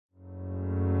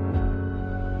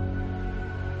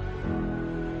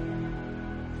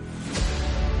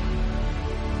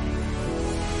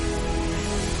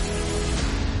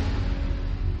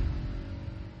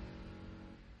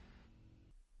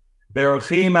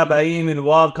Beruchim Abayim and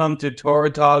welcome to Torah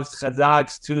Talks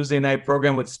CHAZAQ's Tuesday night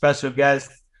program with special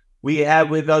guests. We have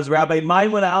with us Rabbi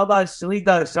Maimon Elbaz.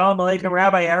 Shalom Aleichem,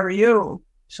 Rabbi. How are you?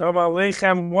 Shalom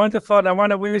Aleichem. Wonderful. And I want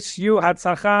to wish you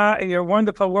Hatzlacha and your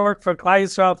wonderful work for Klal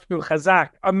Yisrael through CHAZAQ.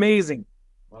 Amazing.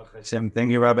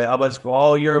 Thank you, Rabbi Elbaz, for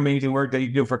all your amazing work that you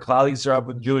do for Klal Yisrael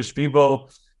with Jewish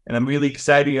people. And I'm really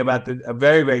excited about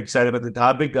very, very excited about the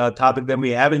topic that we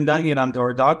haven't done yet on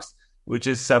Torah Talks, which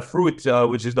is Safrut,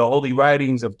 which is the holy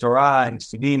writings of Torah and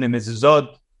Siddin and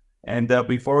Mezuzot. And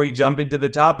before we jump into the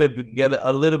topic, we get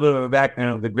a little bit of a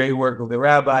background of the great work of the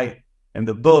rabbi and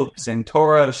the books and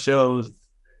Torah shows,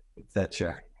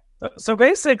 etc. So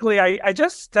basically, I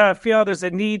just feel there's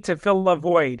a need to fill a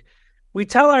void. We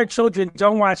tell our children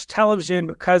don't watch television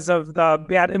because of the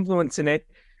bad influence in it.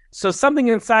 So something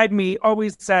inside me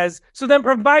always says, so then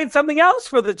provide something else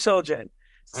for the children.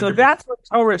 So 100%. That's what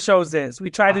Torah shows is. We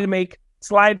try to make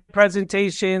slide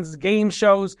presentations, game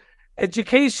shows,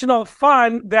 educational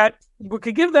fun that we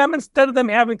could give them instead of them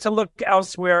having to look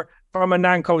elsewhere from a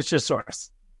non-kosher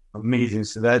source. Amazing.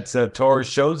 So that's Torah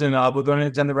shows, and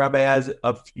the rabbi has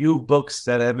a few books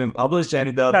that have been published.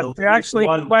 And they're actually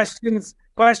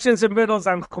questions and riddles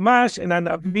on Chumash and on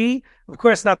Navi. Of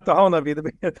course, not the whole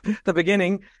Navi, the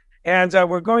beginning. And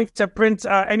we're going to print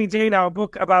any day now a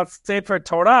book about Sefer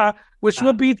Torah, which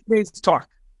will be today's talk.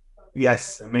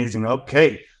 Yes, amazing.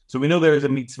 Okay. So we know there's a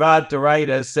mitzvah to write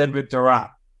a Sefer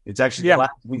Torah. It's actually the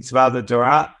last mitzvah of the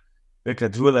Torah.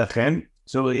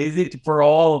 So is it for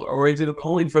all, or is it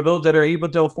only for those that are able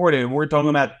to afford it? And we're talking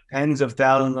about tens of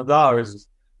thousands of dollars.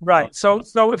 Right. So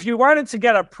if you wanted to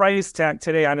get a price tag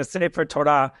today on a Sefer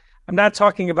Torah, I'm not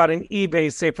talking about an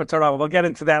eBay Sefer Torah. We'll get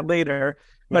into that later.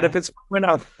 But if it's an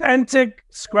authentic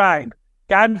scribe,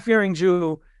 God-fearing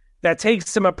Jew, that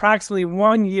takes him approximately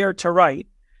 1 year to write.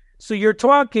 So you're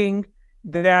talking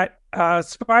that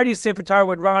Sephardi Sefer Torah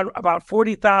would run about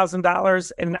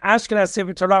 $40,000, and an Ashkenaz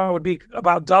Sefer Torah would be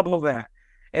about double that.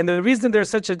 And the reason there's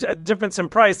such a difference in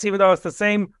price, even though it's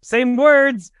the same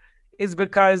words, is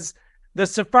because the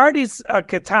Sephardi's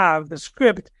Ketav, the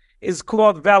script, is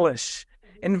called Velish.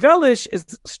 And Velish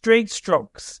is straight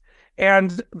strokes.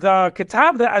 And the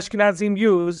Ketav that Ashkenazim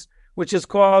use, which is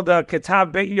called the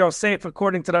Ketav Beit Yosef,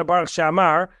 according to the Baruch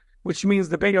Shamar, which means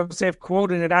the Beit Yosef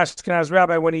quoted an Ashkenaz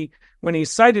rabbi when he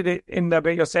cited it in the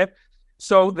Beit Yosef.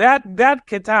 So that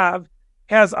Ketav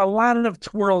has a lot of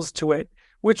twirls to it,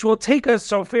 which will take us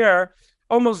so far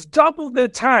almost double the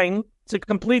time to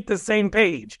complete the same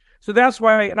page. So that's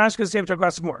why an Ashkenaz Sefer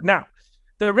costs more. Now,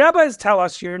 the rabbis tell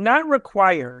us you're not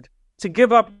required to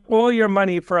give up all your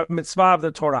money for a mitzvah of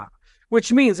the Torah,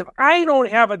 which means if I don't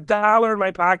have $1 in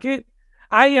my pocket,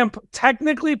 I am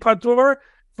technically patur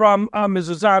from a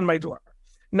mezuzah on my door.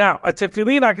 Now, a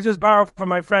tefillin I can just borrow from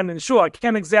my friend in shul. I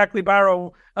can't exactly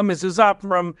borrow a mezuzah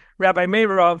from Rabbi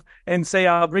Meirov and say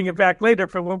I'll bring it back later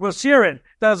for when we'll share it.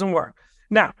 Doesn't work.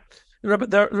 Now,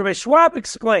 Rabbi Schwab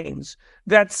explains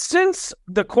that since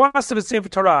the cost of a Sefer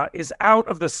Torah is out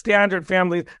of the standard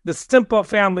family, the simple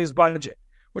family's budget,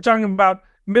 we're talking about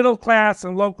middle class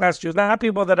and low class Jews, not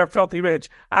people that are filthy rich.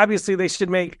 Obviously, they should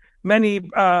make many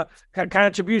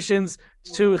contributions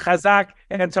to CHAZAQ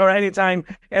and Torah Anytime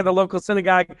and the local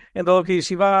synagogue and the local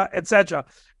yeshiva, etc.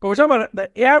 But we're talking about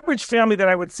the average family that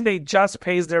I would say just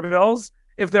pays their bills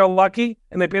if they're lucky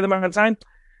and they pay them on time.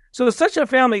 So such a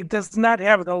family does not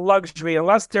have the luxury,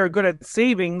 unless they're good at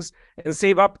savings and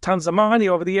save up tons of money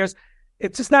over the years.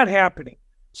 It's just not happening.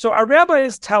 So our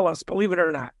rabbis tell us, believe it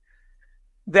or not,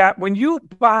 that when you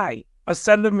buy a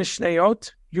set of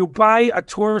Mishnayot, you buy a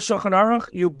Torah Shulchan Aruch,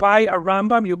 you buy a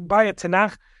Rambam, you buy a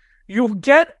Tanakh, you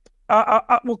get,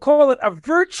 we'll call it a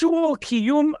virtual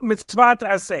Kiyum Mitzvah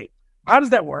Ta'aseh. How does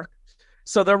that work?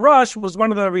 So the Rosh was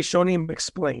one of the Rishonim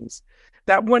explains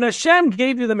that when Hashem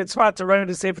gave you the mitzvah to write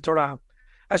a Sefer Torah,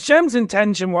 Hashem's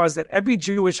intention was that every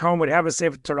Jewish home would have a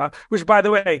Sefer Torah, which, by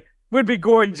the way, would be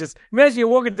gorgeous. Imagine you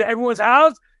walk into everyone's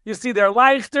house, you see their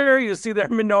Leichter, you see their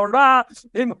menorah.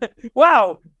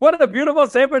 Wow, what a beautiful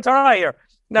Sefer Torah here.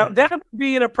 Now, that would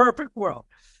be in a perfect world.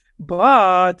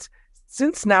 But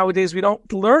since nowadays we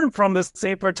don't learn from the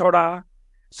Sefer Torah,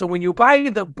 so when you buy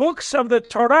the books of the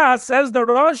Torah, says the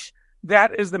Rosh,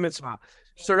 that is the mitzvah.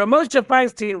 So Ramosha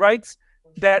Feinstein writes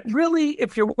that really,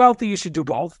 if you're wealthy, you should do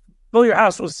both. Fill your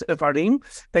house with Sephardim,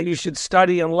 that you should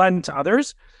study and lend to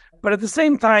others. But at the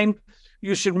same time,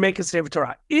 you should make a Sefer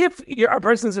Torah. If a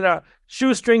person's in a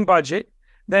shoestring budget,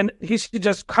 then he should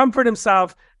just comfort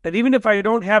himself that even if I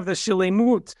don't have the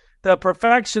shilemut, the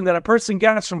perfection that a person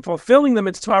gets from fulfilling the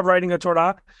mitzvah of writing a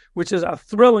Torah, which is a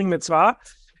thrilling mitzvah.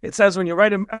 It says when you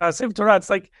write a Sefer Torah, it's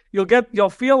like you'll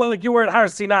feel like you were at Har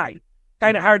Sinai.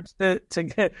 kind of hard to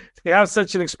have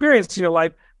such an experience in your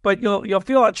life, but you'll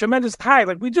feel a tremendous high,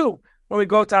 like we do when we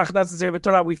go to Achadas and Sefer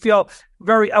Torah. We feel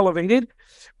very elevated.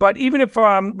 But even if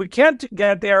we can't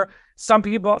get there, some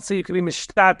people say you can be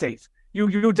mishtatev.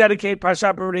 You dedicate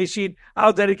Parshat Bereshit,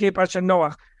 I'll dedicate Parshat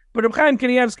Noach. But Reb Chaim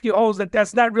Kanievsky holds that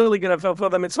that's not really going to fulfill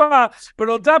the mitzvah, but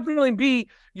it'll definitely be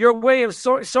your way of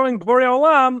showing Borei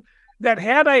Olam that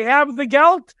had I have the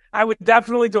gelt, I would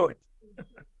definitely do it.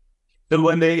 So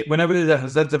whenever there's a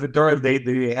sense of a Torah,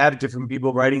 they have different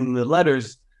people writing the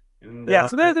letters. And,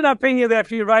 so there's an opinion that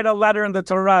if you write a letter in the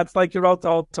Torah, it's like you wrote the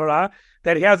whole Torah,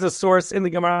 that he has a source in the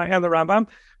Gemara and the Rambam.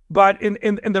 But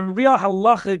in the real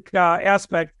halachic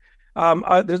aspect,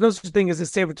 there's no such thing as a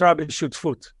Sefer Torah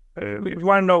b'shutfut. If you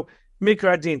want to know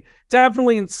Mikra Adin,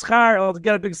 definitely in schar, I'll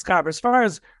get a big schar. But as far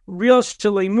as real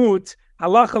shleimut,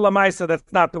 halacha lamaisa,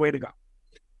 that's not the way to go.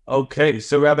 Okay,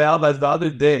 so Rabbi Elbaz, the other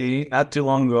day, not too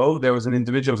long ago, there was an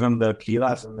individual from the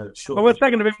Kihila, from the shul. Well, 1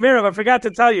 second, I forgot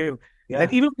to tell you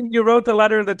that even when you wrote the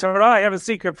letter in the Torah, I have a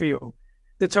secret for you.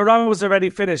 The Torah was already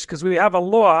finished because we have a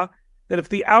law that if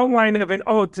the outline of an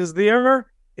oath is there,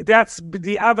 that's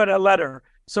the avada letter.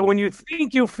 So when you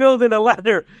think you filled in a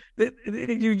letter,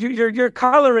 you're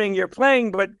coloring, you're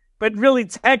playing, but really,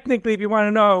 technically, if you want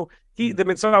to know, the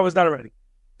mitzvah was done already.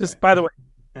 Just by the way.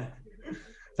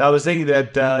 So I was saying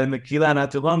that in the Kihila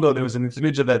not too long ago, there was an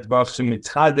individual that Baruch Hashem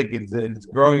CHAZAQ is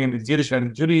growing in his Yiddish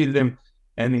and Judaism,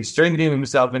 and he's strengthening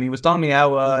himself. And he was telling me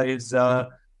how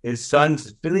his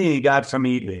son's filling he got from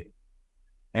eBay.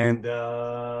 And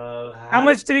how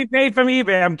much did he pay from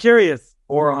eBay? I'm curious.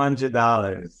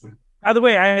 $400. By the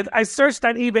way, I searched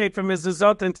on eBay for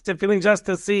mezuzot and tefillin just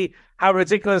to see how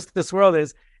ridiculous this world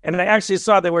is, and I actually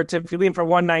saw there were tefillin for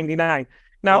 $199.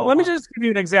 Now, let me just give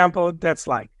you an example that's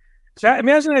like. So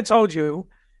imagine I told you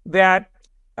that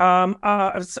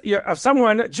if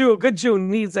someone, a good Jew,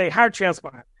 needs a heart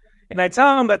transplant, and I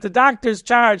tell him that the doctors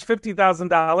charge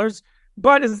 $50,000,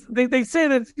 but they say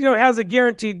that it has a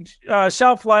guaranteed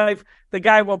shelf life. The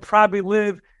guy will probably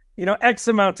live X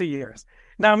amount of years.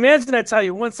 Now imagine I tell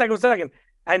you, one second,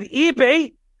 on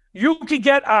eBay you could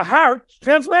get a heart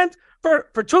transplant for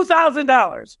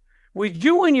 $2,000. Would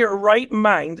you, in your right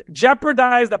mind,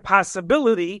 jeopardize the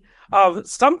possibility of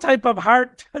some type of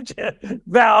heart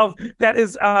valve that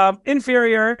is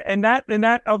inferior and not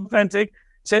authentic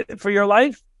for your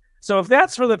life? So if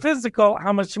that's for the physical,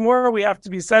 how much more we have to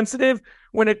be sensitive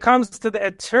when it comes to the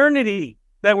eternity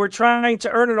that we're trying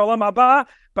to earn in Olam Haba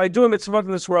by doing mitzvot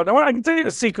in this world. I can tell you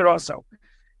a secret also.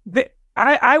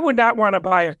 I would not want to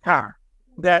buy a car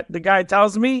that the guy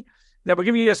tells me that we're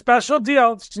giving you a special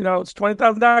deal. It's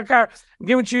 $20,000 car. I'm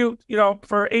giving it to you,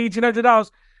 for $1,800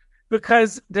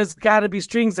 because there's got to be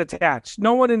strings attached.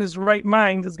 No one in his right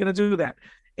mind is going to do that.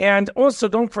 And also,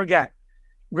 don't forget,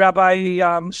 Rabbi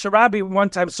Sharabi one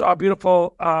time saw a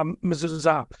beautiful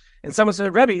mezuzah, and someone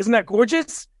said, "Rebbe, isn't that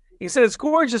gorgeous?" He said, "It's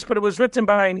gorgeous, but it was written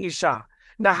by an Isha."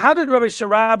 Now, how did Rabbi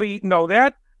Sharabi know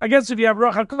that? I guess if you have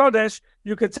Ruach HaKodesh,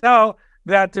 you could tell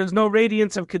that there's no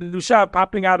radiance of Kedusha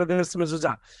popping out of this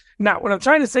mezuzah. Now, what I'm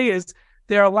trying to say is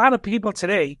there are a lot of people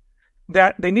today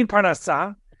that they need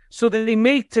parnasah, so that they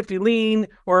make tefillin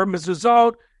or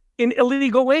mezuzot in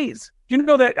illegal ways. You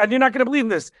know that, and you're not going to believe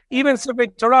this. Even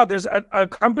Safrut Torah, there's a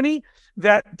company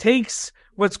that takes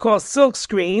what's called silk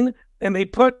screen, and they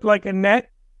put like a net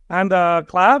on the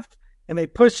cloth, and they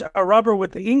push a rubber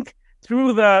with the ink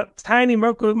through the tiny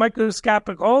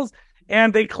microscopic holes,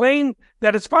 and they claim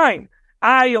that it's fine.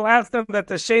 You'll ask them that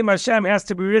the Shem Hashem has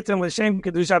to be written L'Shem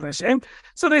Kedushat Hashem.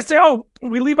 So they say,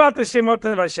 we leave out the Shemot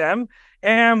of Hashem,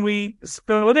 and we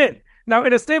fill it in. Now,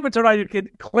 in a Sefer Torah, you could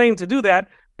claim to do that,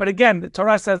 but again, the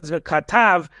Torah says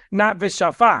Katav, not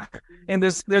V'shafach. And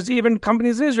there's even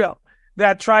companies in Israel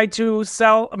that tried to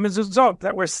sell mezuzot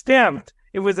that were stamped.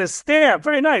 It was a stamp,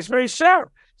 very nice, very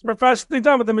sharp. It's professionally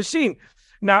done with the machine.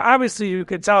 Now, obviously, you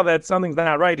could tell that something's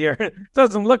not right here. It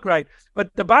doesn't look right.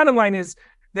 But the bottom line is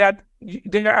that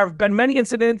there have been many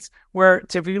incidents where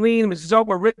tefillin, mezuzot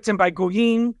were written by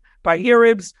goyim, by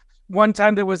Arabs. One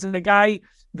time there was a guy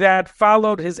that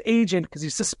followed his agent because he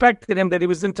suspected him that he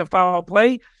was into foul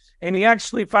play, and he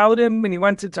actually followed him, and he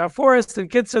went into a forest,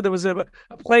 and kids said there was a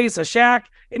place, a shack,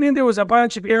 and then there was a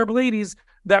bunch of Arab ladies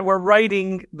that were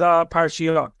writing the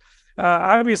parshiyot.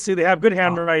 Obviously, they have good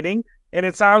handwriting, and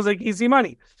it sounds like easy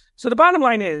money. So the bottom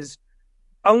line is,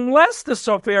 unless the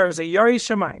sofer is a Yari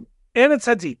Shemaim, and a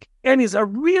tzaddik, and he's a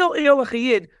real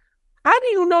Elachiyid, how do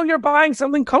you know you're buying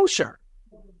something kosher?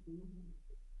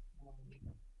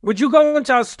 Would you go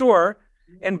into a store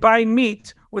and buy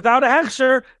meat without a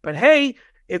hechsher, but hey,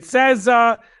 it says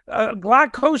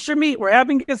Glock kosher meat, we're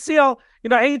having a sale.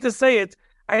 I hate to say it,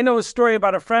 I know a story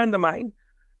about a friend of mine.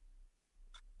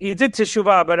 He did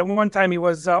teshuvah, but at one time he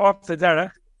was off the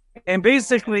derech. And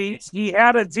basically, he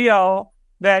had a deal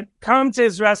that come to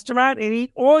his restaurant and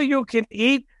eat all you can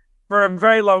eat for a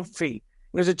very low fee.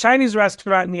 There's a Chinese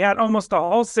restaurant, and he had almost the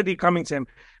whole city coming to him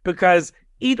because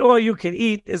eat all you can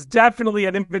eat is definitely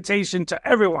an invitation to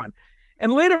everyone.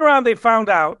 And later on, they found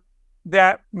out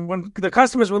that when the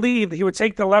customers would leave, he would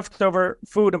take the leftover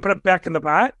food and put it back in the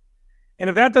pot. And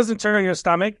if that doesn't turn your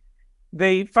stomach,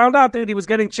 they found out that he was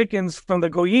getting chickens from the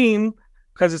Goyim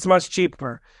because it's much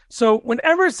cheaper. So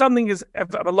whenever something is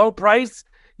at a low price,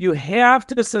 you have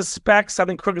to suspect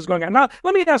something crooked is going on. Now,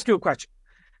 let me ask you a question.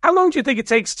 How long do you think it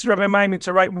takes Rabbi Maimon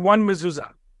to write one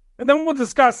mezuzah? And then we'll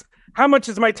discuss how much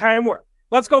is my time worth.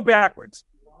 Let's go backwards.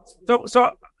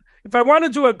 So if I want to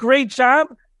do a great job,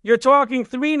 you're talking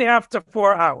 3.5 to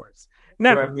 4 hours.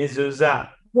 Now,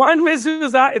 one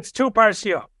mezuzah, it's 2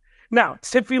 parshiot. Now,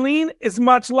 tefillin is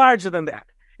much larger than that.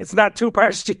 It's not 2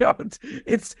 parshiot.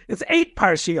 It's 8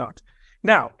 parshiot.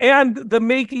 Now, and the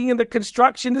making and the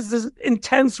construction is this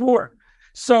intense work.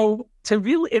 So to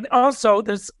really, and also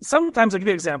there's sometimes I'll give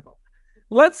you an example.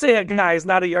 Let's say a guy is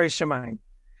not a Yerei Shamayim.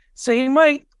 So he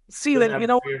might see that,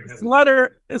 his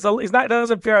letter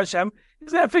doesn't fear Hashem.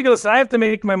 He's got to figure, listen, I have to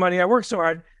make my money. I work so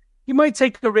hard. He might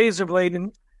take a razor blade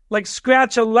and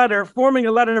scratch a letter, forming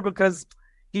a letter because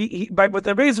with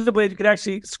the razor blade, you could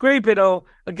actually scrape it. It'll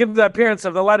give the appearance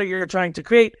of the letter you're trying to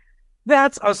create.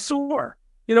 That's a sore.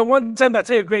 One time I'll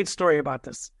tell you a great story about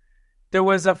this. There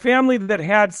was a family that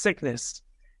had sickness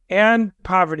and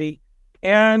poverty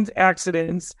and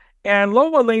accidents and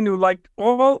lo aleinu, like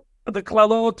all the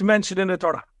klalot mentioned in the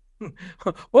Torah,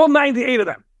 all 98 of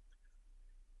them.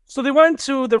 So they went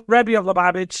to the Rabbi of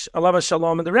Lubavitch, Alav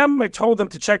Shalom, and the Rabbi told them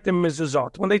to check the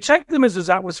mezuzot. When they checked the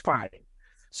mezuzot, it was fine.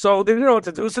 So they didn't know what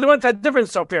to do. So they went to a different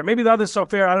sofer. Maybe the other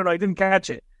sofer, I don't know, I didn't catch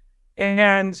it.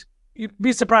 And you'd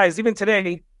be surprised, even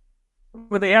today,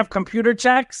 when they have computer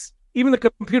checks, even the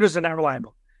computers are not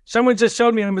reliable. Someone just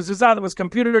showed me a mezuzah that was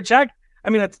computer checked.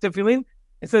 That's tefillin.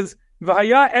 It says,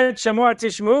 V'haya et shemoah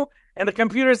tishmu, and the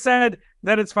computer said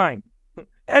that it's fine.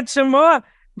 Et shemoah,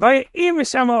 v'hayim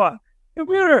shemoah.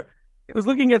 Computer, it was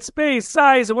looking at space,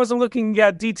 size, it wasn't looking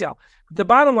at detail. The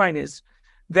bottom line is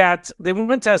that they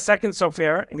went to a second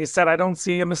sofer, and he said, I don't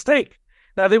see a mistake.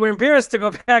 Now, they were embarrassed to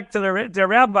go back to their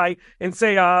rabbi and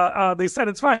say, they said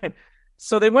it's fine.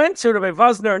 So they went to Rabbi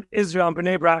Vosner in Israel in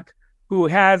Bnei Brak, who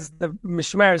has the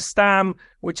Mishmer Stam,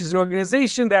 which is an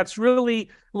organization that's really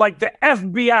like the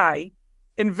FBI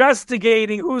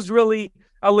investigating who's really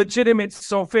a legitimate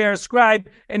sofer scribe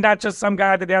and not just some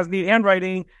guy that has neat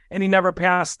handwriting and he never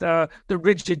passed the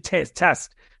rigid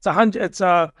test. It's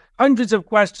hundreds of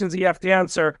questions you have to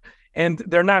answer, and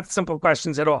they're not simple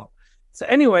questions at all. So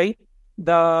anyway,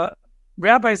 the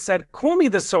rabbi said, call me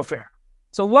the sofer.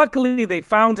 So luckily they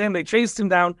found him, they chased him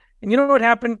down, and you know what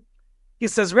happened? He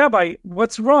says, Rabbi,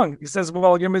 what's wrong? He says,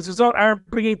 well, your mezuzot aren't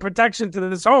bringing protection to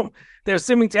this home. They're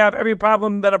seeming to have every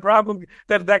problem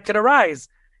that could arise.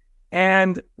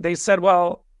 And they said,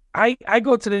 well, I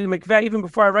go to the mikveh even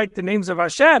before I write the names of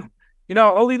Hashem. You know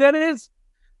how holy that is?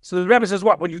 So the rabbi says,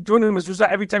 what? When you're doing the mezuzah,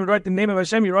 every time you write the name of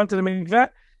Hashem, you run to the mikveh?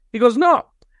 He goes, no.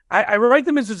 I write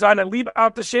the mezuzah and I leave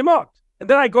out the shemot. And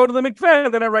then I go to the mikveh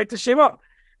and then I write the shemot.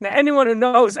 Now, anyone who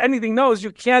knows anything knows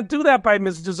you can't do that by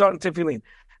mezuzot and tefillin.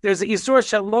 There's an isur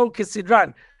shelo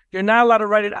kisidran. You're not allowed to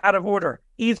write it out of order.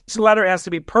 Each letter has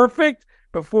to be perfect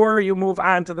before you move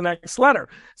on to the next letter.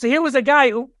 So here was a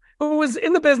guy who was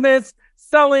in the business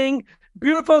selling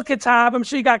beautiful kitab. I'm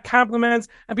sure he got compliments.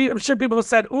 I'm sure people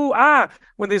said, ooh,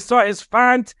 when they saw his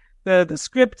font, the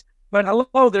script. But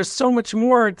hello, there's so much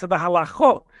more to the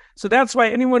halachot. So that's why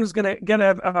anyone who's going to get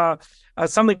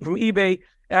something from eBay,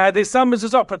 they sell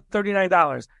mezuzot for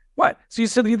 $39. What? So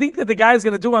you think that the guy's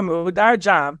going to do a mudar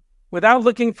job without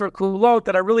looking for kulot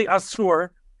that are really asur,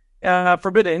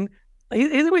 forbidden?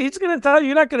 He's going to tell you,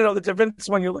 you're not going to know the difference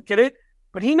when you look at it,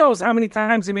 but he knows how many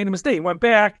times he made a mistake. He went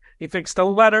back, he fixed a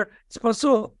letter, it's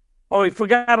pasul. Oh, he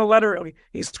forgot a letter,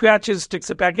 he scratches, sticks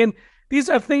it back in. These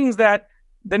are things that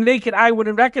the naked eye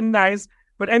wouldn't recognize,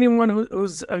 but anyone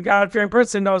who's a God-fearing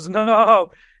person knows,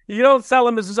 no, you don't sell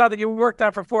a mezuzah that you worked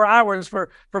on for 4 hours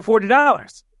for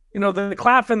 $40. The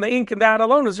cloth and the ink and that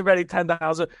alone is already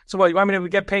 $10. So what, you want me to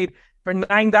get paid for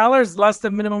 $9, less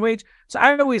than minimum wage? So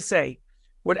I always say,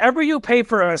 whatever you pay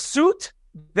for a suit,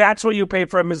 that's what you pay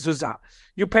for a mezuzah.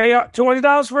 You pay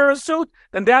 $20 for a suit,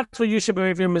 then that's what you should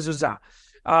pay for your mezuzah.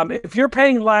 If you're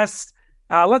paying less,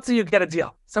 let's say you get a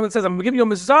deal. Someone says, I'm going to give you a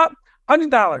mezuzah,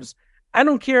 $100. I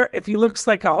don't care if he looks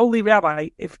like a holy rabbi.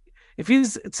 If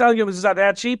he's selling you a mezuzah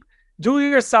that cheap, do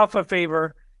yourself a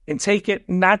favor and take it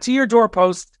not to your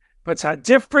doorpost, but to a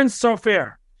different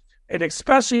sofer. And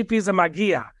especially if he's a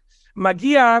magia.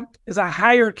 Magia is a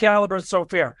higher caliber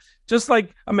sofer. Just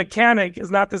like a mechanic is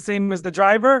not the same as the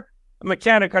driver, a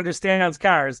mechanic understands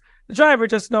cars. The driver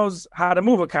just knows how to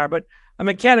move a car, but a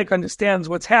mechanic understands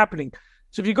what's happening.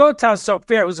 So if you go to a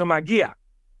sofer who's a magia,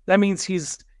 that means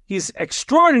he's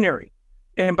extraordinary.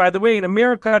 And by the way, in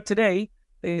America today,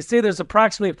 they say there's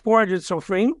approximately 400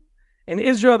 sofrim. In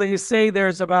Israel, they say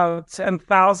there's about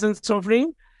 10,000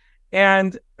 sofrim.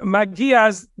 And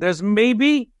magias, there's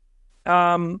maybe,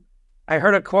 I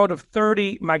heard a quote of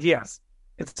 30 magias.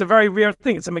 It's a very rare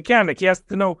thing. It's a mechanic. He has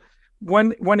to know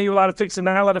when are you allowed to fix it,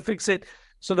 not allowed to fix it.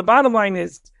 So the bottom line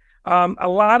is, a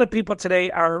lot of people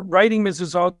today are writing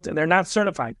mezuzot and they're not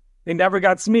certified. They never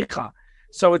got smicha.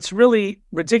 So it's really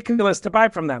ridiculous to buy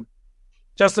from them.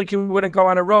 Just like you wouldn't go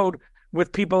on a road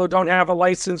with people who don't have a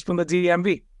license from the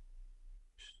DMV.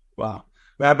 Wow.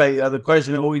 Rabbi, the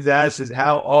question always asked is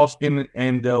how often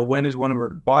and when is one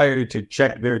required to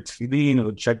check their tefillin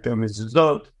or check their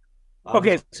mezuzot?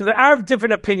 Okay, so there are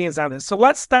different opinions on this. So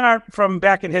let's start from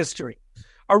back in history.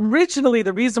 Originally,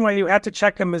 the reason why you had to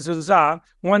check a mezuzah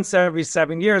once every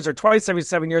 7 years or twice every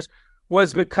 7 years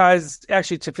was because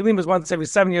actually tefillin was once every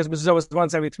 7 years, mezuzah was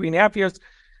once every 3.5 years.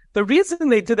 The reason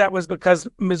they did that was because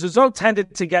mezuzot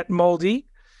tended to get moldy.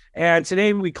 And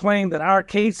today we claim that our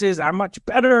cases are much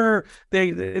better.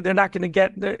 They're not going to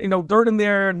get dirt in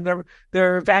there, and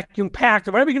they're vacuum packed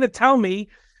or whatever you're going to tell me.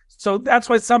 So that's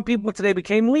why some people today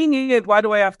became lenient. Why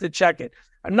do I have to check it?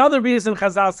 Another reason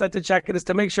Chazal said to check it is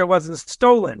to make sure it wasn't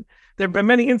stolen. There have been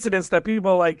many incidents that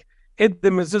people hid the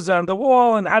mezuzah on the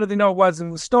wall, and how do they know it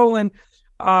wasn't stolen?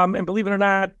 And believe it or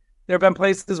not, there have been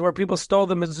places where people stole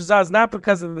the mezuzahs not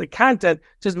because of the content,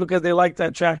 just because they liked the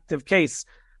attractive case.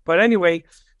 But anyway,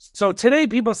 so today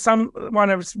people want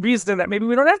to reason that maybe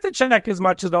we don't have to check as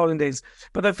much as the olden days.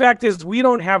 But the fact is we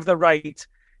don't have the right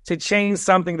to change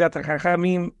something that the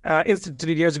Chachamim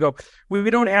instituted years ago. We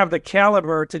don't have the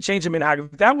caliber to change a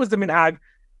minhag. If that was the minhag,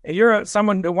 and you're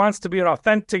someone who wants to be an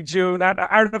authentic Jew, not an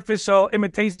artificial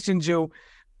imitation Jew,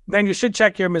 then you should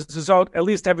check your mezuzot at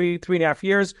least every 3.5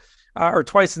 years. Or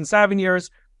twice in 7 years.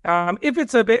 If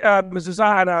it's a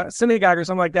mezuzah in a synagogue or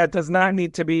something like that, does not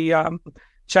need to be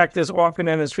checked as often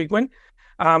and as frequent.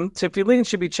 Tefillin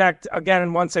should be checked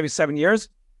again once every 7 years.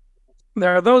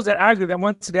 There are those that argue that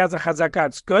once it has a CHAZAQ,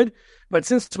 it's good. But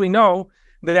since we know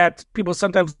that people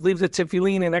sometimes leave the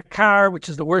tefillin in a car, which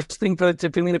is the worst thing for the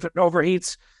tefillin if it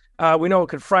overheats, we know it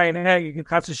could fry an egg, it could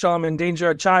have to show them endanger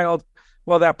a child.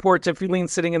 Well, that poor tefillin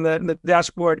sitting in the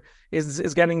dashboard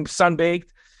is getting sunbaked.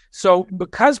 So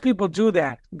because people do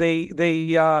that, they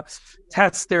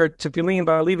test their tefillin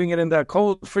by leaving it in the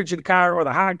cold, frigid car or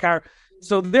the hot car.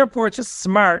 So therefore, it's just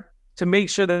smart to make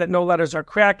sure that no letters are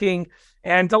cracking.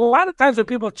 And a lot of times when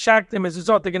people check the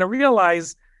mezuzot, they're going to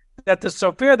realize that the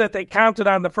sofer that they counted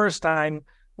on the first time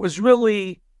was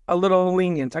really a little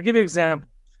lenient. I'll give you an example.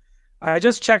 I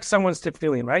just checked someone's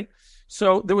tefillin, right?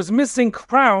 So there was missing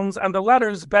crowns on the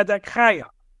letters Bedek Chaya.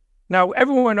 Now,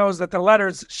 everyone knows that the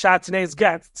letters Shatnez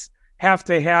Getz have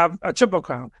to have a triple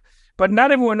crown. But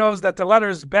not everyone knows that the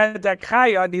letters Bedek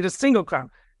Chaya need a single crown.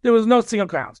 There was no single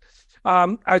crowns.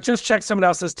 I just checked someone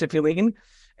else's tefillin,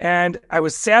 and I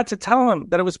was sad to tell him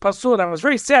that it was pasul. And I was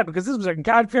very sad because this was a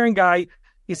God-fearing guy.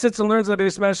 He sits and learns the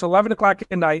Bais Medrash 11 o'clock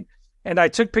at night. And I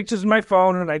took pictures with my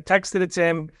phone, and I texted it to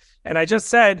him. And I just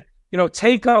said,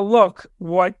 take a look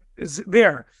what is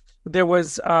there. There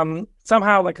was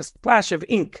somehow like a splash of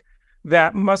ink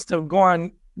that must have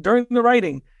gone during the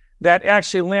writing that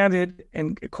actually landed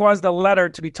and caused the letter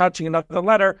to be touching another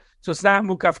letter. So it's not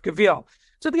mukaf kavil.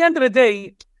 So at the end of the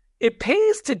day, it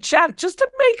pays to check just to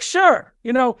make sure.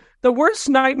 The worst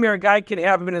nightmare a guy can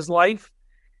have in his life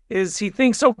is he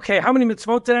thinks, okay, how many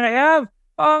mitzvot did I have?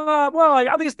 Well,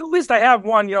 at least I have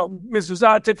one,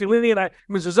 mezuzah, tefillin,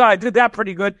 mezuzah, I did that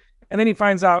pretty good. And then he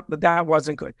finds out that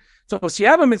wasn't good. So if you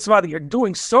have a mitzvah that you're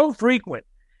doing so frequent,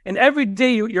 and every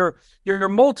day you're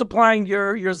multiplying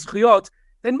your zchiyot,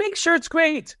 then make sure it's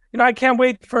great. I can't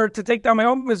wait to take down my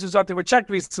own mezuzot. They were checked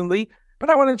recently,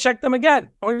 but I want to check them again.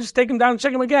 I want to just take them down and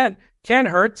check them again. Can't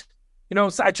hurt.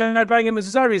 So I tried buying a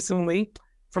mezuzah recently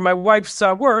for my wife's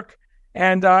work,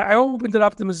 and I opened it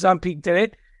up, the mezuzah, peeked in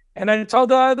it, and I told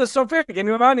the sofer, give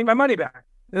me my money back.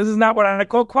 This is not what I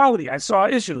call quality. I saw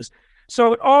issues.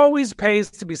 So it always pays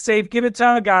to be safe. Give it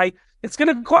to a guy. It's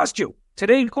going to cost you.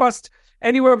 Today it costs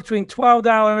anywhere between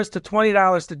 $12 to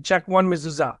 $20 to check one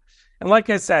mezuzah. And like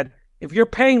I said, if you're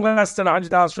paying less than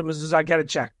 $100 for mezuzah, get it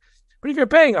checked. But if you're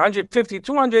paying $150,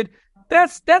 $200,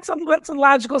 that's a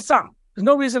logical sum. There's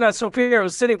no reason a sofer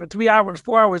who's sitting for 3 hours,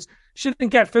 4 hours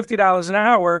shouldn't get $50 an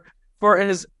hour for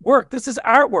his work. This is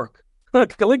artwork,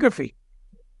 calligraphy.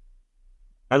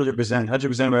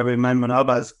 100%, Rabbi Maimon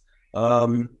Elbaz.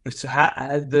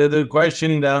 The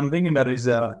question that I'm thinking about is,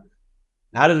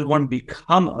 how does one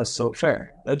become a sofer?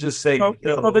 Let's just say.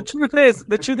 Well, the truth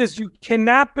is, you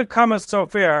cannot become a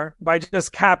sofer by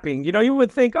just copying. You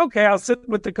would think, okay, I'll sit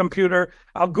with the computer,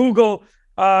 I'll Google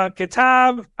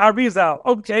Kitab Arizal.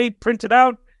 Okay, print it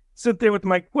out, sit there with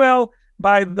my quill,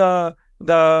 buy the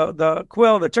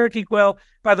quill, the turkey quill.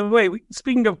 By the way,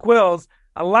 speaking of quills,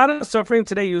 a lot of sofrim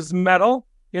today use metal.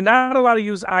 You're not allowed to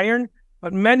use iron,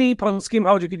 but many poskim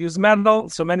hold you could use metal.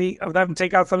 So many of them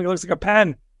take out something that looks like a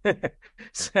pen. I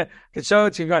could show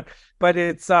it to you, but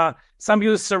it's some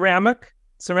use ceramic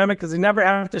because you never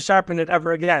have to sharpen it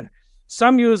ever again.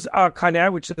 Some use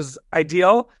kaneh, which is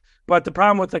ideal, but the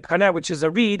problem with the kaneh, which is a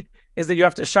reed, is that you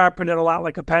have to sharpen it a lot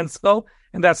like a pencil,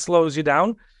 and that slows you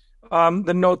down.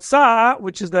 The notzah,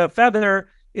 which is the feather,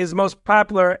 is most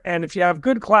popular, and if you have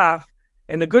good cloth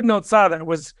and a good notzah that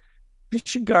was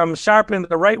sharpened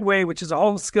the right way, which is a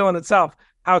whole skill in itself,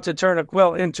 how to turn a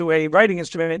quill into a writing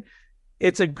instrument,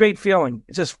 it's a great feeling.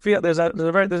 It's just feel there's a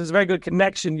very good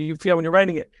connection you feel when you're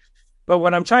writing it. But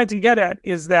what I'm trying to get at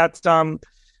is that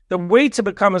the way to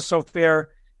become a sofer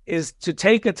is to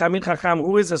take a Talmid Chacham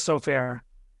who is a sofer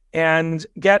and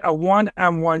get a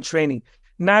one-on-one training,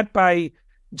 not by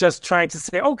just trying to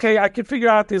say, okay, I can figure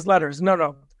out these letters.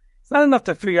 No. It's not enough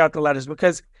to figure out the letters,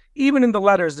 because even in the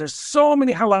letters, there's so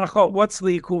many halachot. What's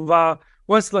li'ikuva?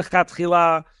 What's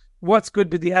lechatchila? What's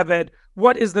good b'di'eved?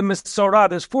 What is the Misorah?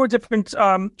 There's 4 different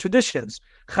traditions.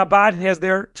 Chabad has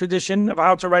their tradition of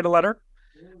how to write a letter.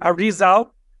 Arizal,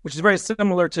 which is very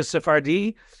similar to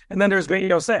Sephardi. And then there's Beit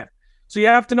Yosef. So you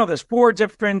have to know there's 4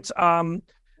 different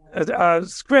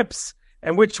scripts,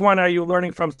 and which one are you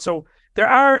learning from? So there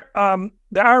are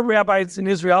rabbis in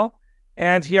Israel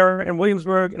and here in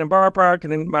Williamsburg and in Borough Park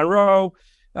and in Monroe,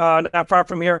 not far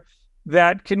from here,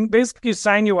 that can basically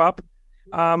sign you up.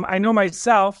 I know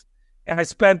myself, and I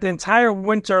spent the entire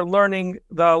winter learning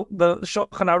the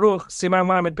Shulchan Aruch, Siman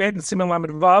Lamed Bet and Siman Lamed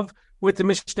Vav, with the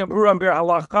Mishnah Berurah and Bir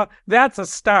Halacha. That's a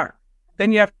start.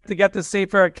 Then you have to get the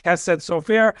Sefer Kesed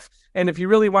Sofer, and if you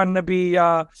really want to be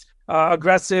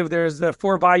aggressive, there's the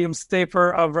 4-volume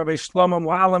Sefer of Rabbi Shlomo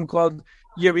Mu'alem called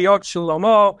Yeriot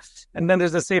Shlomo, and then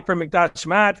there's the Sefer Mikdash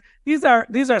Mat. These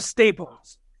are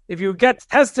staples. If you get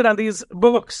tested on these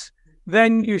books,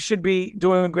 then you should be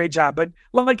doing a great job. But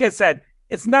like I said,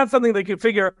 it's not something that you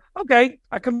figure, okay,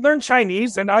 I can learn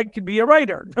Chinese and I could be a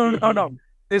writer. No.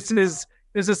 This is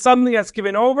something that's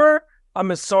given over, a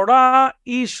Mesorah,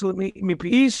 ish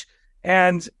mipi ish,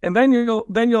 and then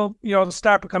you'll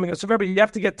start becoming a sofer. But you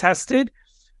have to get tested.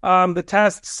 The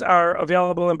tests are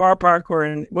available in Bar Park or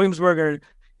in Williamsburg,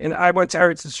 I went to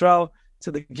Eretz Yisrael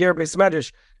to the Ger Beis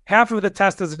Medrash. Half of the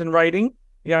test is in writing.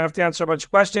 You have to answer a bunch of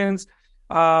questions.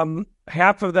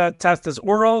 Half of the test is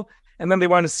oral, and then they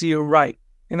want to see you write,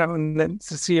 and then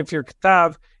to see if your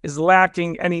kitav is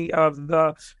lacking any of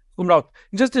the umrot.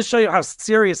 Just to show you how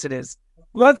serious it is,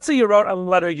 let's say you wrote a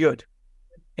letter Yud,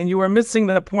 and you were missing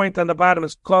the point on the bottom.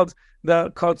 It's called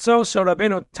the Kotso Shel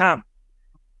Rabbeinu Tam.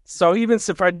 So even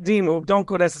Sephardim who don't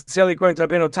go necessarily according to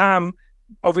Rabbeinu Tam,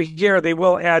 over here they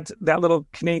will add that little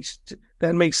knach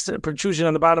that makes a protrusion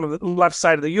on the bottom of the left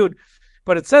side of the Yud.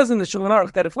 But it says in the Shulchan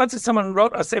Aruch that if, let's say, someone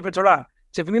wrote a Sefer Torah,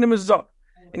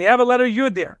 and you have a letter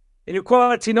Yud there, and you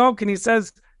call it Tinok, and he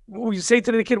says, you say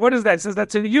to the kid, what is that? He says,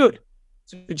 that's a Yud.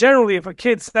 So generally, if a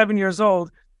kid 7 years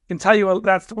old can tell you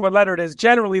that's what letter it is,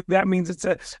 generally that means it's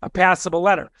a passable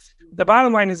letter. The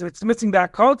bottom line is, if it's missing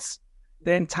that quotes,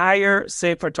 the entire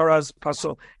Sefer Torah is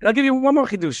pasul. And I'll give you one more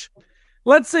chidush.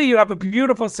 Let's say you have a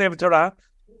beautiful Sefer Torah,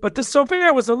 but the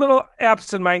sofer was a little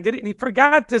absent-minded, and he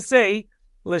forgot to say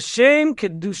L'Shem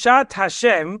Kedushat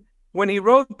Hashem when he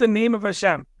wrote the name of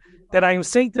Hashem, that I am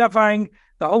sanctifying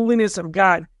the holiness of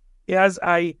God as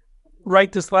I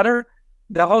write this letter.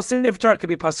 The whole Sefer Torah could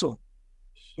be pasul.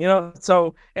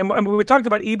 So, and when we talked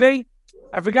about eBay,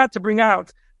 I forgot to bring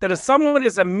out that if someone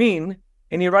is a mean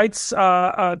and he writes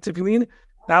tefillin,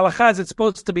 the halacha is it's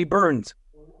supposed to be burned,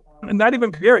 and not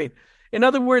even period. In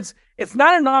other words, it's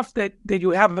not enough that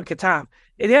you have a katav.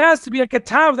 It has to be a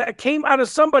katav that came out of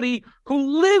somebody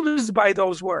who lives by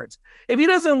those words. If he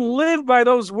doesn't live by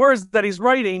those words that he's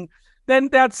writing, then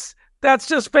that's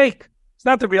just fake. It's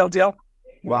not the real deal.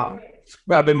 Wow.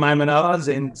 Rabbi Maimon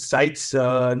insights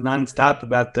nonstop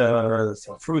about the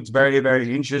fruits. Very,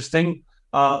 very interesting.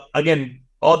 Again,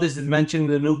 all this is mentioned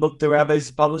in the new book the Rabbi is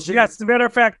publishing? Yes, as a matter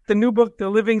of fact, the new book, The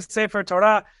Living Sefer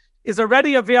Torah, is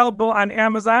already available on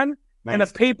Amazon in a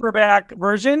paperback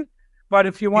version. But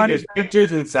if you want, there's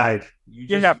pictures inside.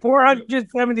 Yeah,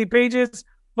 470 pages,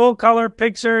 full color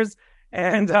pictures,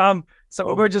 and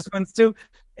so we're just ones too.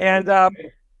 And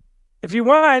if you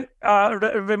want,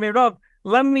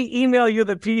 let me email you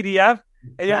the PDF,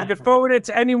 and you can forward it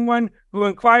to anyone who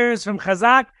inquires from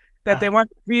CHAZAQ that they want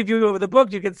a preview of the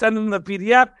book. You can send them the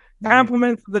PDF.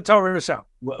 Compliments of the Torah show.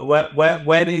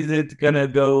 When is it gonna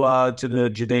go to the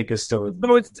Judaica store?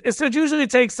 So it usually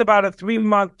takes about a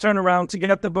 3-month turnaround to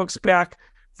get the books back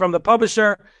from the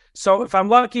publisher. So if I'm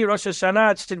lucky, Rosh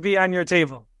Hashanah, it should be on your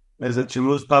table. Is it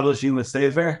Shammuz Publishing the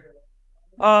Sefer?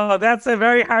 Oh, that's a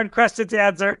very hard question to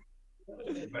answer.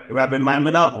 Rabbi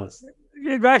Maimon.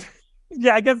 Right?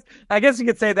 Yeah, I guess you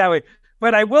could say it that way.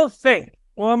 But I will thank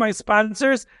all my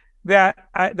sponsors that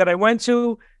I went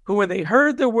to, who when they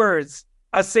heard the words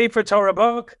a Sefer Torah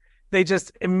book, they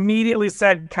just immediately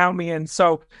said, count me in.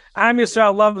 So Am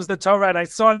Yisrael loves the Torah, and I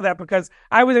saw that because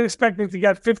I was expecting to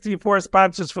get 54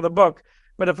 sponsors for the book.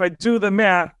 But if I do the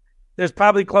math, there's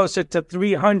probably closer to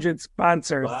 300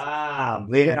 sponsors. Wow,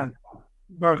 man.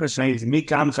 Amazing.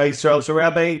 So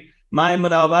Rabbi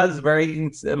Maimon Elbaz, very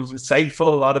insightful,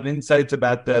 a lot of insights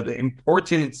about the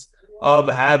importance of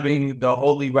having the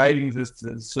holy writings,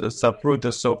 the Safrut, the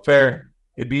Sofer,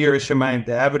 the Bir Shemayim,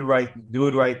 to have it right, do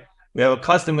it right. We have a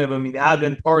custom of a minhag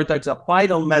and Torah. That's a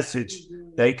final message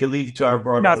that you can leave to our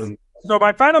brothers. Yes. So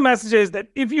my final message is that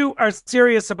if you are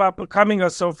serious about becoming a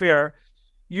Sofer,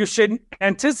 you should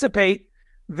anticipate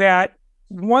that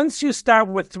once you start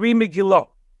with 3 Megillot,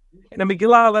 and a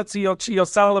Megillah, let's say you'll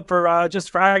sell it for,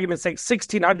 just for argument's sake,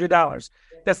 $1,600.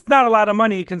 That's not a lot of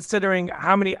money considering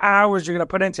how many hours you're going to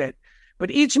put into it. But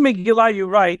each Megillah you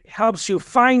write helps you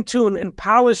fine-tune and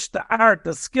polish the art,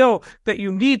 the skill that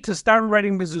you need to start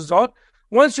writing mezuzot.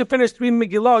 Once you finish 3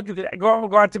 Megillot, you can go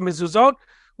on to mezuzot.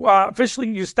 Officially,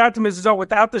 you start the mezuzot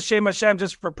without the Shem Hashem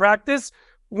just for practice.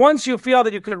 Once you feel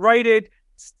that you could write it,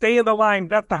 stay in the line.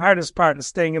 That's the hardest part, is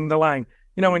staying in the line.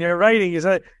 When you're writing, you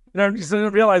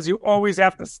realize you always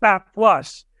have to stop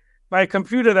flush. By a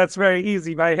computer, that's very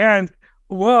easy. By hand,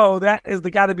 that is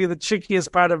got to be the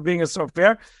trickiest part of being a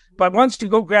sofer. But once you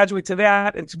go graduate to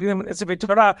that and to be a Sefer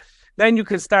Torah, then you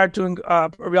can start doing a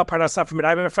real parnasah from it. I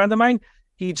have a friend of mine.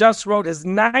 He just wrote his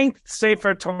 9th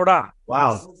Sefer Torah.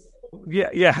 Wow.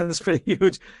 Yeah, that's pretty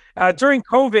huge. During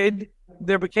COVID,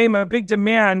 there became a big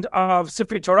demand of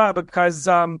Sefer Torah because,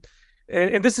 and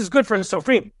this is good for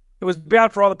Sofrim. It was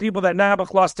bad for all the people that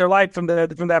Nabuch lost their life from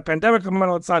that pandemic.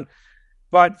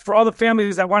 But for all the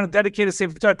families that want to dedicate a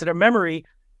Sefer Torah to their memory,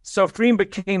 Sofrim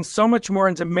became so much more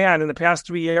in demand in the past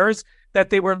 3 years that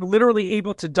they were literally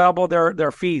able to double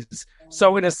their fees.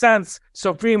 So in a sense,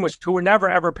 Sofrim, who were never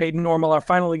ever paid normal, are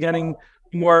finally getting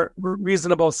more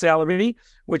reasonable salary,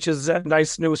 which is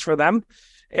nice news for them.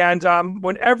 And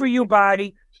whenever you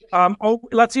buy,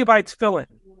 let's say you buy tefillin,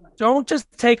 don't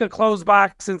just take a closed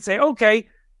box and say, okay,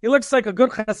 he looks like a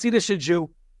good Hasidic Jew.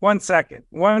 1 second.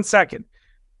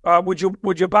 Would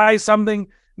you buy something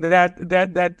that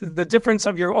the difference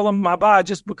of your Olam Haba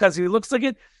just because he looks like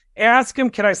it? Ask him,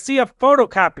 can I see a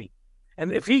photocopy?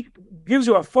 And if he gives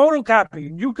you a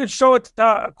photocopy, you could show it to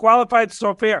a qualified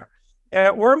sofer.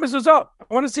 Or mezuzot.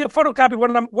 I want to see a photocopy.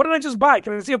 What did I just buy?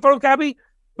 Can I see a photocopy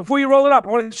before you roll it up? I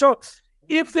want to show.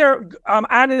 If they're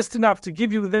honest enough to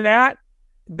give you that,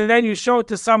 then you show it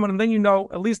to someone, and then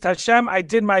at least Hashem, I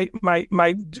did my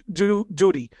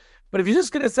duty. But if you're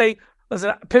just going to say,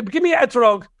 listen, give me an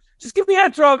etrog, just give me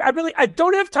an etrog. I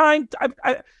don't have time.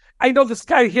 I know this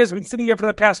guy here has been sitting here for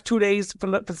the past 2 days,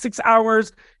 for 6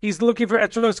 hours. He's looking for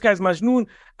etrog. This guy's majnun.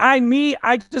 I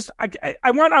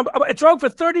want a etrog for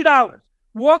 $30.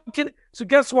 So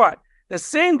guess what? The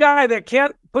same guy that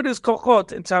can't put his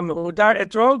kochot into a mudar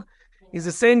etrog, he's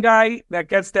the same guy that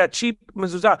gets that cheap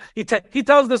mezuzah. He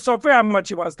tells the sofer how much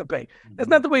he wants to pay. That's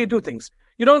not the way you do things.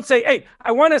 You don't say, hey,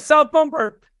 I want a cell phone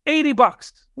for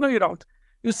 $80. No, you don't.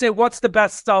 You say, what's the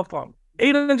best cell phone?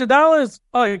 $800?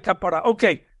 Oh, kapara.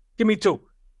 Okay, give me 2.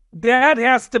 That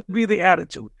has to be the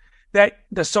attitude. That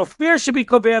the sofer should be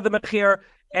kover the mechir,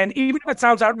 and even if it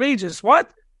sounds outrageous,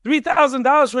 what?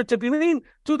 $3,000 for tefillin?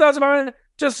 $2,000?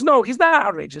 Just know, he's not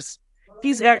outrageous.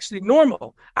 He's actually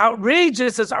normal.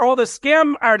 Outrageous are all the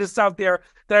scam artists out there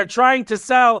that are trying to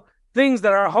sell things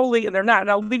that are holy and they're not. And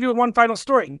I'll leave you with one final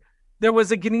story. There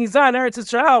was a Genizah in Eretz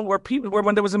Yisrael where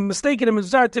when there was a mistake in a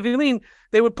Mizar Tefillin,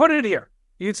 they would put it here.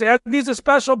 You'd say, it needs a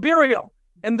special burial.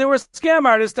 And there were scam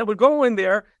artists that would go in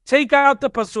there, take out the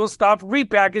pasul stuff,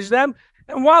 repackage them,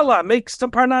 and voila, make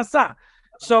some parnasah.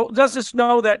 So just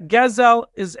know that Gezel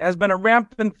has been a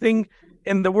rampant thing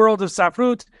in the world of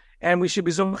Safrut, and we should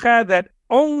be zocheh that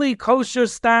only kosher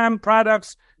stam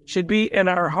products should be in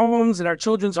our homes, in our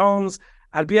children's homes.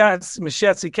 Al bias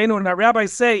Mashiach Tzidkenu. And our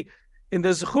rabbis say, in the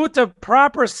zechut of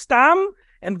proper stam,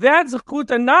 and that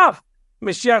zechut enough,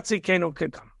 Mashiach Tzidkenu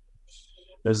could come.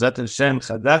 Bezat Hashem,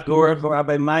 CHAZAQ,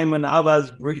 Rabbi Maimon,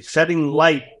 Elbaz, shedding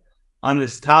light on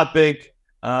this topic.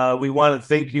 We want to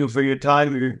thank you for your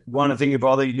time. We want to thank you for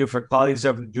all that you do for quality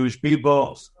stuff for the Jewish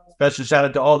people. Special shout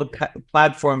out to all the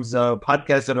platforms,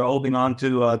 podcasts that are holding on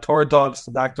to Torah Talks,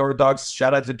 CHAZAQ Torah Talks.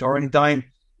 Shout out to Torah Anytime.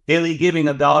 Daily giving,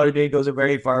 $1 a day goes a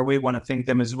very far way. We want to thank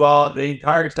them as well. The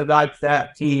entire CHAZAQ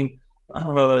staff team,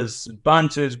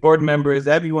 sponsors, board members,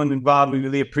 everyone involved. We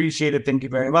really appreciate it. Thank you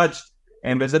very much.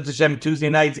 And Bezat Hashem, Tuesday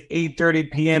nights,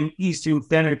 8:30 p.m. Eastern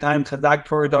Standard Time, CHAZAQ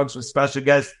Torah Talks with special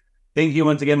guests. Thank you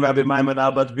once again, Rabbi Maimon,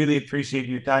 Elbaz. Really appreciate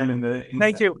your time.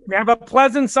 Thank you. We have a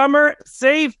pleasant summer,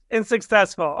 safe and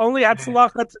successful. Only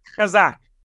Hatzlachat CHAZAQ.